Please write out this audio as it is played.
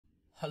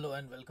Hello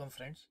and welcome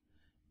friends.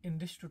 In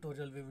this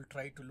tutorial we will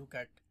try to look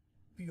at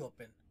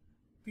popen.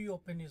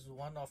 Popen is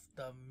one of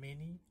the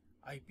many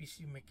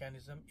IPC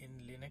mechanism in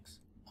Linux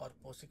or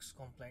POSIX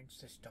compliant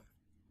system.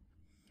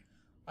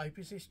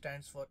 IPC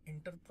stands for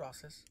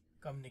inter-process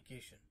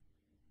communication.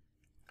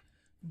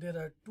 There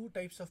are two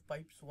types of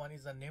pipes. One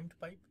is a named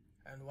pipe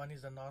and one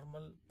is a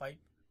normal pipe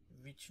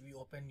which we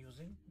open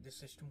using this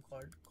system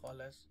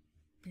called as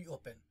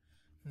popen.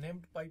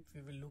 Named pipe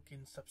we will look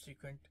in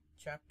subsequent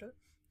chapter.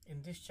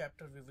 In this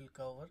chapter we will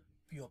cover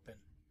popen.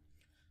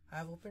 I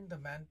have opened the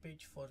man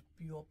page for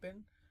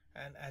popen,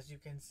 and as you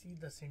can see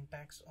the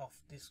syntax of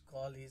this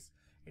call is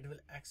it will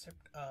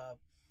accept a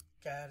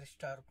char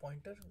star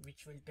pointer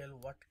which will tell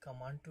what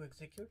command to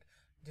execute.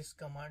 This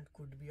command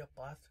could be a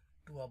path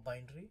to a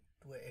binary,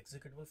 to an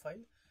executable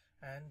file,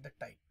 and the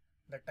type.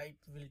 The type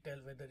will tell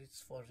whether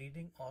it's for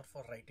reading or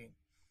for writing.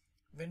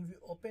 When we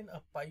open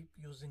a pipe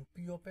using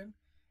popen,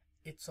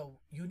 it's a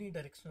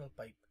unidirectional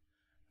pipe,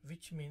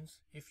 which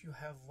means if you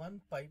have one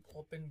pipe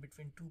open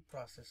between two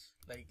processes,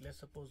 like let's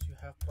suppose you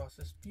have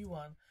process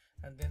P1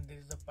 and then there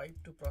is a pipe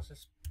to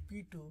process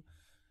P2,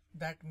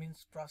 that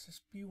means process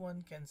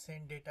P1 can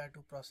send data to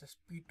process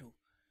P2.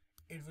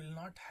 It will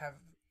not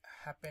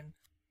happen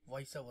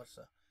vice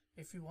versa.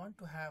 If you want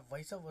to have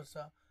vice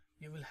versa,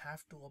 you will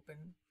have to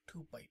open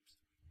two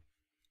pipes.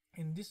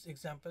 In this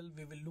example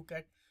we will look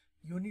at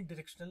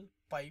unidirectional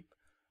pipe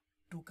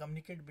to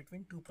communicate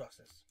between two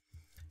processes.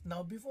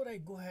 Now before I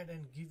go ahead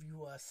and give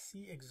you a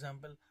C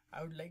example,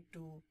 I would like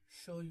to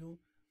show you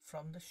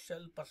from the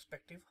shell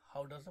perspective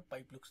how does a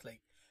pipe looks like.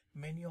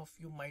 Many of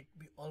you might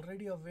be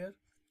already aware,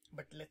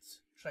 but let's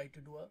try to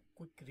do a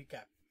quick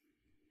recap.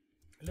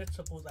 Let's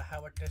suppose I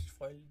have a test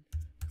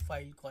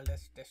file called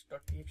as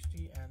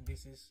test.txt, and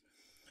this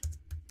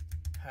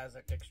has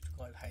a text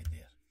called hi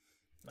there.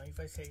 Now if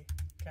I say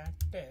cat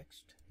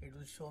text, it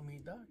will show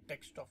me the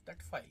text of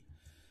that file.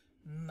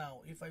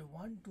 Now if I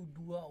want to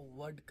do a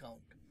word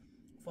count,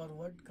 for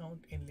word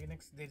count in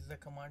Linux there is a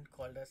command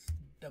called as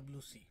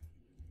wc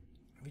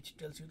which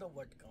tells you the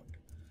word count.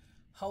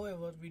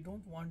 However, we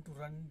don't want to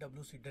run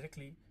wc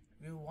directly.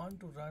 We want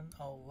to run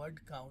a word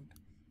count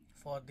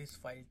for this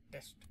file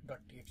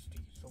test.txt.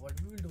 So what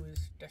we will do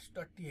is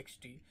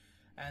test.txt,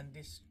 and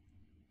this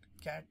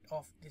cat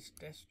of this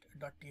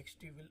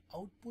test.txt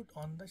will output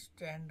on the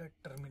standard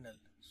terminal.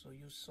 So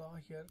you saw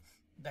here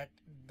that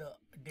the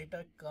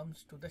data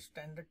comes to the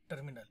standard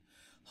terminal.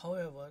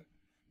 However,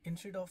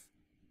 instead of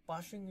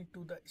passing it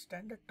to the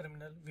standard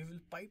terminal, we will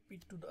pipe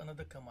it to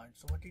another command.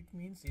 So what it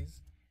means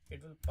is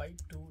it will pipe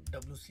to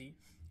wc,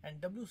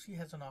 and wc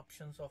has an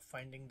options of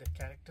finding the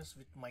characters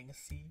with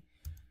 -c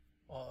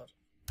or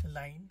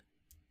line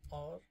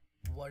or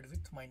word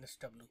with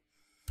 -w.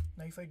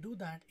 Now if I do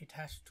that, it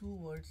has two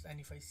words, and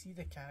if I see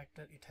the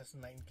character, it has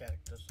 9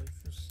 characters. So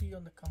if you see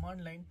on the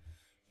command line,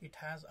 it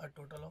has a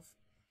total of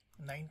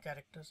 9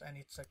 characters and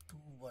it's a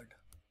 2 word.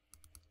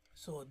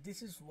 So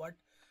this is what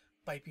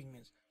piping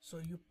means. So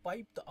you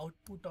pipe the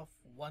output of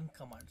one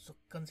command. So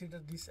consider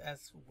this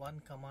as one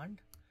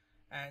command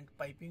and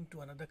piping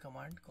to another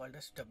command called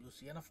as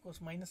wc. And of course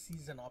 -c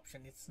is an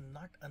option. It's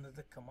not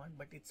another command,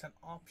 but it's an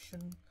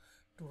option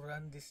to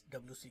run this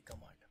wc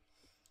command.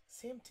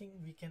 Same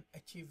thing we can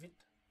achieve with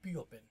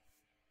popen.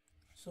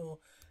 So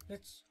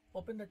let's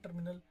open the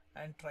terminal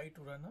and try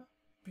to run a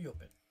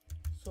popen.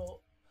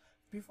 So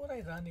before I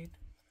run it,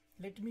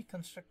 let me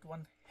construct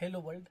one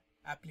hello world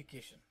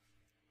application.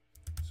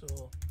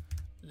 So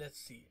let's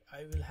see,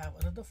 I will have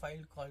another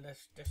file called as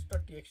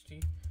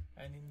test.txt,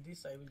 and in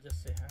this I will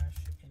just say hash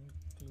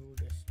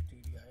include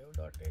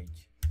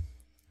stdio.h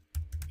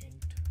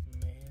int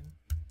main,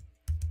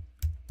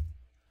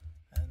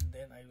 and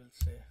then I will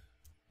say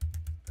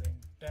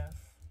printf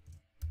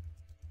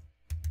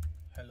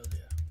hello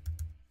there.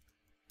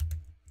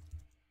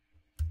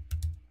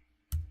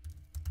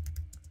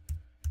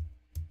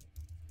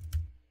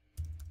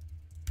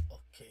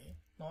 Okay,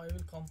 now I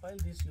will compile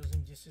this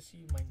using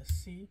gcc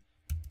 -c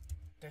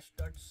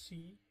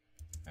test.c,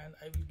 and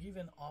I will give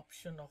an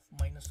option of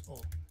 -o,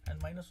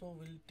 and -o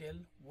will tell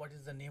what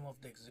is the name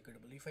of the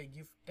executable. If I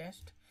give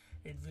test,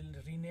 it will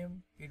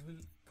rename, it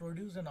will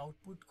produce an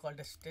output called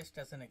as test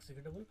as an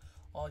executable,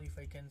 or if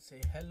I can say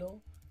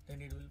hello,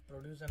 then it will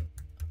produce an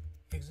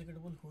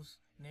executable whose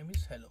name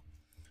is hello.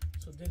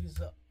 So there is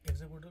a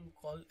executable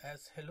called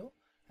as hello,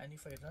 and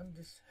if I run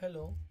this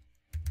hello,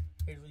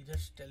 it will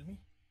just tell me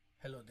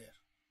hello there,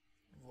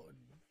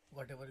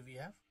 whatever we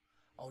have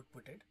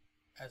outputted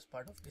as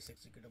part of this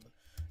executable.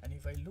 And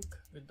if I look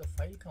with the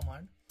file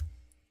command,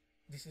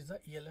 this is the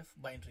elf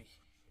binary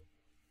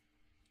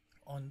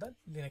on the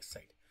Linux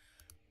side.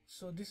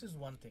 So this is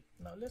one thing.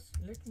 Now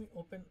let me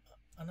open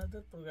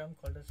another program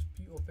called as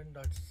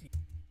popen.c.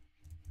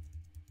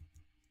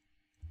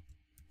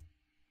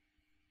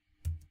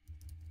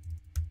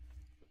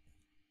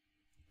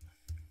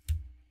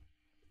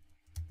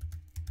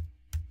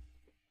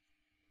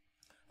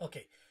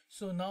 Okay,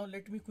 so now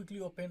let me quickly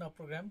open a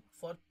program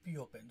for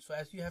popen. So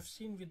as you have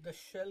seen with the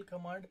shell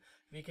command,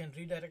 we can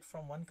redirect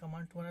from one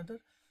command to another.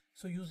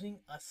 So using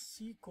a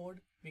C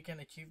code, we can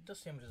achieve the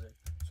same result.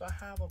 So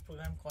I have a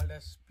program called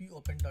as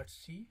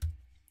popen.c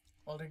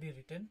already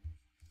written,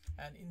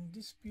 and in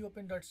this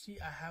popen.c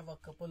I have a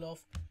couple of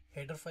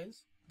header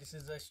files. This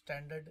is a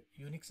standard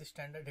Unix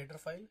standard header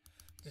file.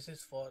 This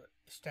is for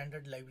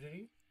standard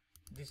library.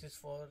 This is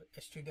for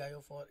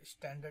stdio for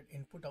standard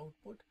input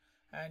output,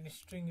 and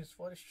string is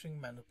for string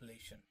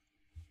manipulation.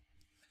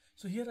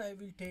 So here I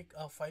will take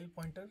a file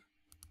pointer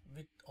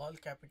with all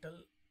capital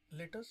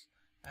letters,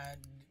 and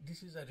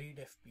this is a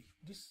readfp.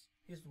 This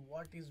is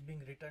what is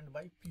being returned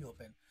by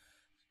popen.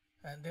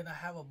 And then I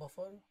have a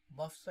buffer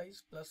buff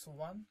size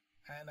 +1,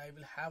 and I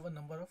will have a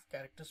number of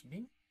characters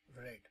being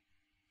read.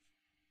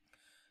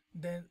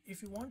 Then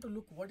if you want to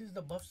look what is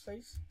the buff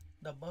size,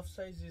 the buff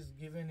size is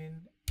given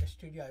in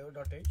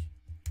stdio.h,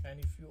 and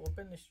if you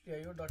open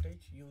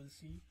stdio.h you will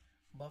see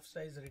buff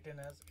size written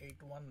as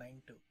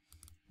 8192.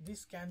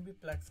 This can be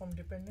platform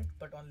dependent,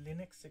 but on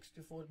Linux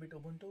 64-bit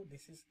Ubuntu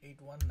this is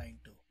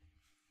 8192.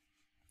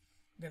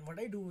 Then what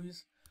I do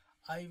is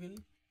I will,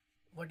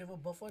 whatever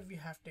buffer we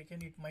have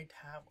taken, it might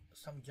have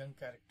some junk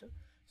character,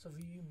 so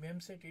we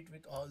memset it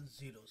with all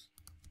zeros.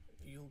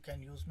 You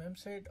can use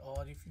memset,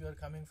 or if you are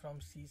coming from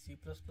C++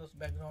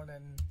 background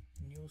and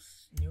newer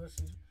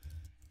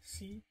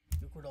C,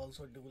 you could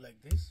also do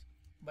like this,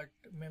 but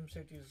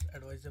memset is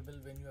advisable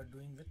when you are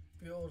doing with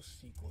pure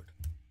C code.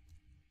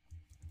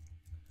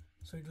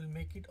 So it will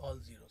make it all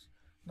zeros.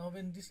 Now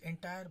when this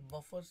entire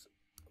buffers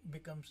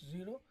becomes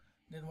 0,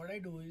 then what I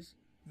do is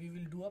we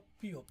will do a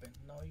popen.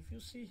 Now if you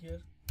see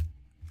here,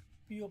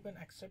 popen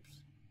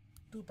accepts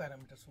two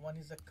parameters. One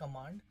is a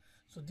command,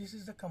 so this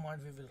is the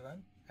command we will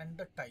run, and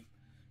the type.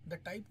 The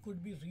type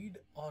could be read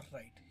or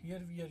write.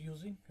 Here we are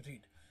using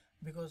read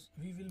because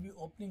we will be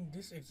opening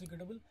this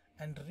executable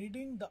and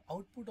reading the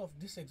output of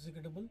this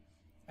executable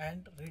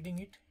and reading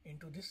it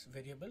into this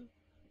variable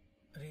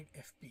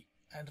readfp.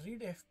 And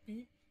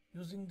readfp,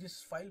 using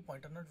this file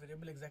pointer, not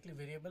variable exactly,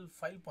 variable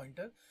file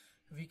pointer,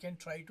 we can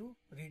try to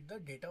read the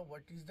data,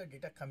 what is the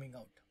data coming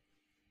out.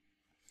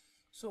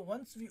 So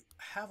once we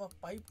have a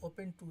pipe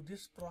open to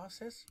this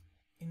process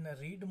in a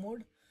read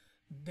mode,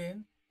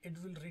 then it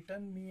will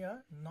return me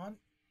a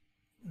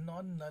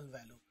non-null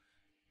value,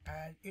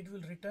 and it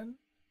will return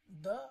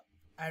the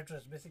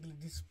address. Basically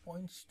this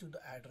points to the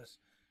address.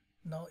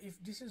 Now if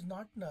this is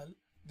not null,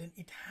 then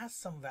it has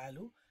some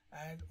value,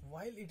 and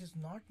while it is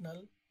not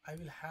null, I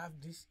will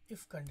have this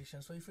if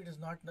condition. So if it is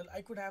not null,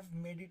 I could have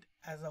made it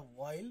as a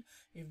while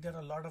if there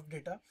are a lot of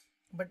data,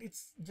 but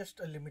it's just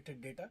a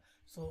limited data,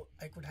 so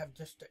I could have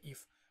just a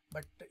if.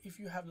 But if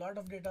you have a lot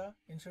of data,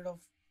 instead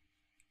of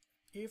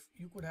if,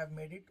 you could have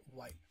made it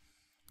while.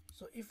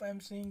 So if I'm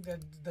saying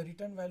that the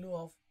return value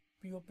of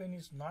popen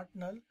is not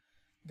null,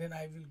 then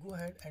I will go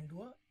ahead and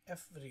do a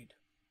fread.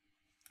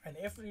 And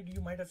fread,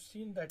 you might have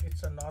seen that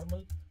it's a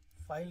normal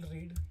file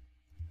read.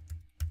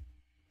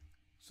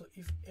 So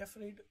if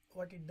fread,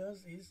 what it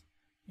does is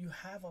you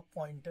have a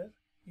pointer,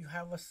 you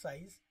have a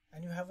size,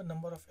 and you have a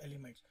number of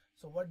elements.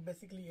 So what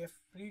basically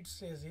fread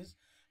says is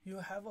you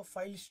have a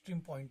file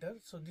stream pointer.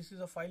 So this is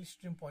a file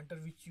stream pointer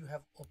which you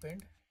have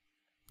opened,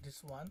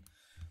 this one,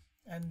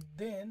 and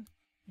then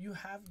you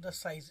have the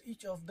size.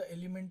 Each of the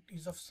element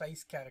is of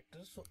size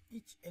characters, so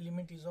each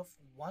element is of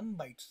 1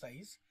 byte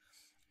size,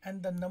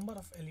 and the number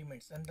of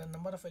elements, and the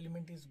number of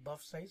element is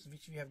buff size,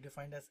 which we have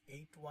defined as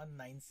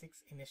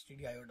 8196 in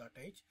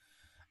stdio.h.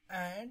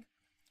 and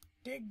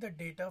take the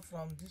data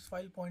from this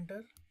file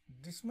pointer,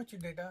 this much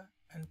data,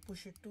 and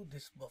push it to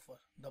this buffer,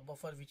 the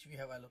buffer which we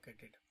have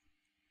allocated.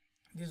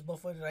 This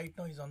buffer right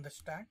now is on the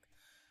stack.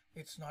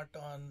 It's not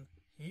on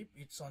heap,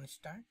 it's on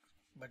stack,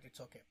 but it's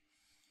okay.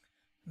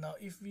 Now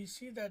if we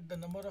see that the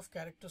number of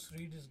characters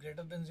read is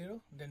greater than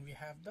 0, then we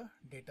have the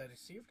data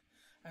received.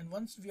 And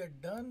once we are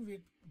done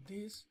with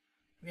this,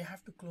 we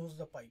have to close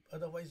the pipe,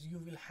 otherwise you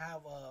will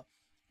have a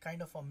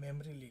kind of a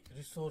memory leak,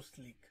 resource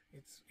leak.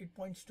 It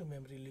points to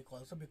memory leak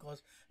also,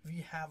 because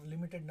we have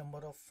limited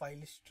number of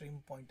file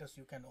stream pointers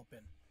you can open,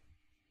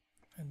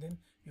 and then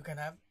you can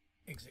have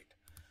exit.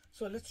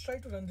 So let's try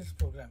to run this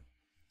program.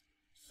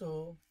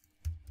 So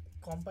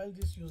compile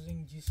this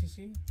using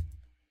GCC,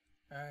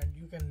 and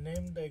you can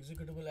name the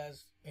executable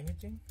as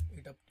anything.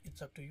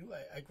 It's up to you.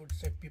 I could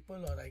say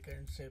people, or I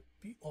can say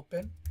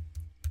popen.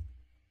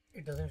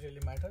 It doesn't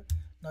really matter.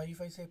 Now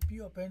if I say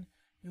popen,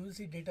 you will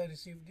see data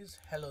received is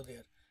hello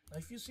there. Now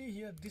if you see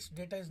here, this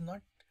data is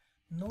not,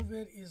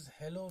 nowhere is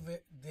hello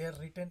there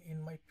written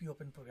in my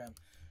popen program.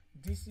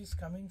 This is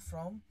coming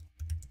from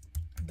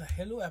the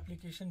hello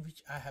application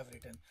which I have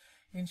written.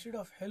 Instead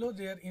of hello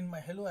there in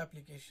my hello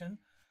application,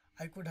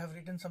 I could have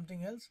written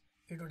something else.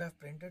 It would have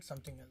printed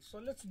something else. So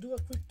let's do a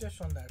quick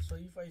test on that. So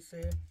if I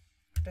say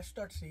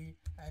test.c,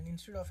 and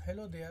instead of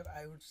hello there,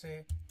 I would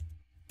say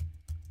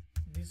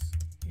this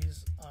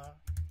is a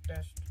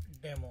test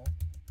demo,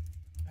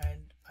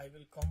 and I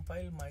will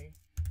compile my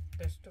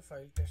test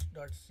file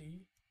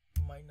test.c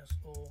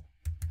 -o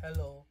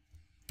hello,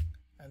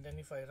 and then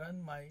if I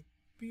run my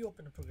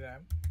popen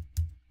program,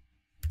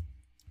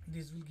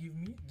 this will give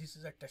me, this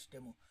is a test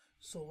demo.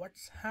 So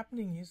what's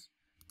happening is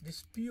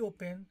this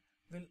popen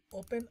will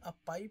open a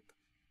pipe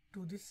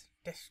to this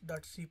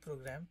test.c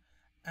program,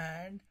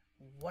 and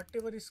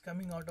whatever is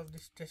coming out of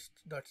this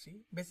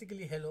test.c,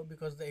 basically hello,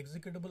 because the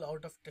executable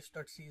out of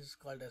test.c is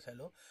called as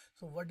hello.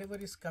 So whatever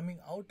is coming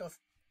out of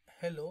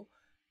hello,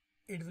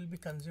 it will be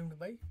consumed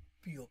by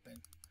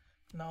popen.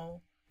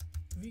 Now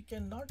we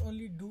can not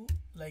only do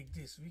like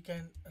this, we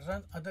can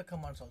run other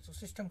commands also,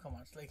 system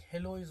commands, like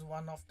hello is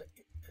one of the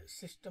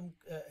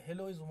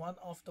hello is one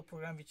of the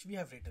program which we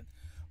have written.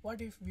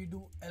 What if we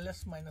do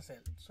ls minus l?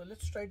 So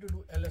let's try to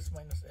do ls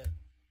minus l.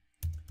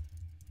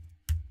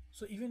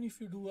 So even if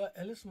you do a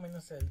ls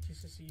minus l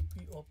gcc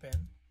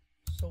popen,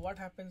 so what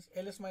happens,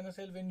 ls minus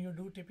l, when you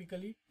do,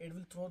 typically it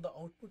will throw the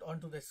output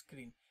onto the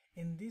screen.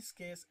 In this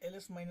case,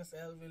 ls minus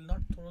l will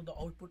not throw the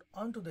output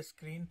onto the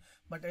screen,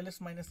 but ls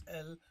minus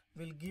l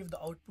will give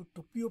the output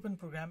to popen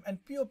program,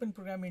 and popen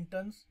program in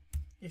turns,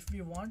 if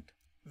we want,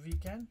 we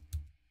can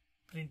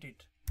print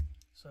it.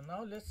 So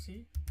now let's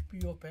see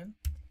popen,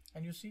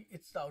 and you see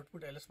it's the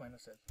output ls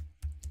minus l.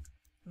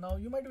 Now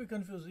you might be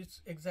confused,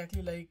 it's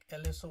exactly like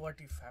ls, so what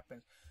if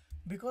happens?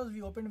 Because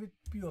we opened with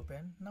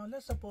popen, now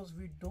let's suppose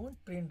we don't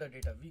print the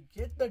data, we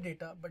get the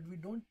data but we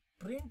don't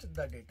print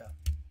the data,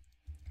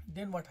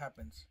 then what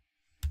happens?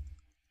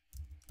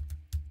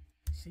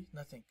 See,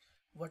 nothing.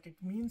 What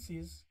it means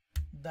is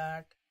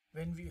that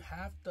when we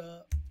have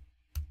the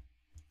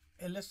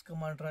ls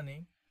command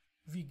running,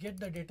 we get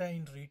the data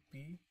in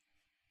readp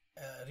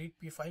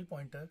file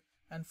pointer,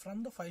 and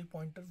from the file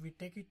pointer we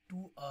take it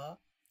to a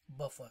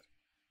buffer.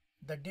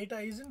 The data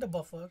is in the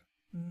buffer.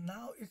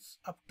 Now it's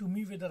up to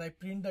me whether I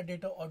print the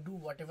data or do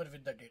whatever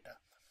with the data.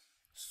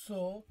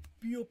 So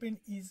popen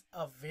is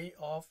a way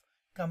of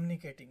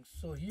communicating.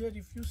 So here,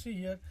 if you see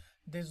here,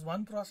 there's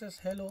one process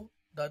hello,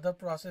 the other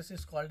process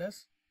is called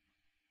as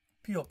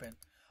popen,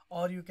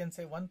 or you can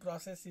say one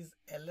process is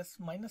ls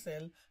minus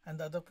l and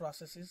the other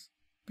process is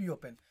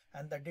popen,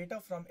 and the data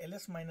from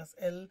ls minus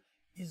l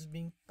is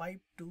being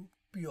piped to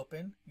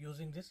popen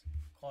using this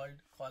call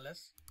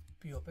as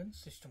popen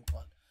system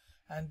call.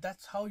 And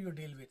that's how you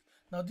deal with.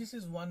 Now this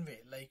is one way,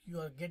 like you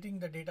are getting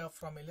the data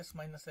from ls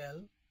minus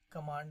l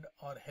command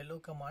or hello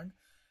command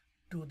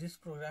to this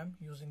program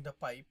using the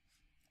pipe,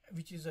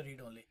 which is a read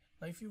only.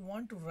 Now if you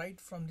want to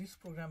write from this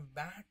program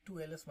back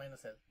to ls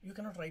minus l, you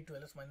cannot write to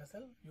ls minus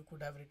l, you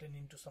could have written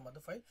into some other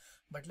file,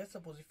 but let's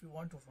suppose if you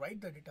want to write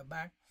the data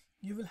back,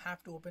 you will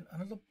have to open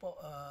another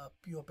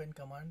popen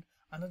command,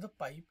 another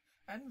pipe,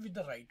 and with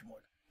the write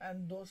mode,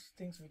 and those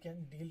things we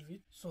can deal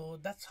with. So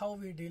that's how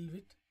we deal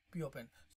with popen.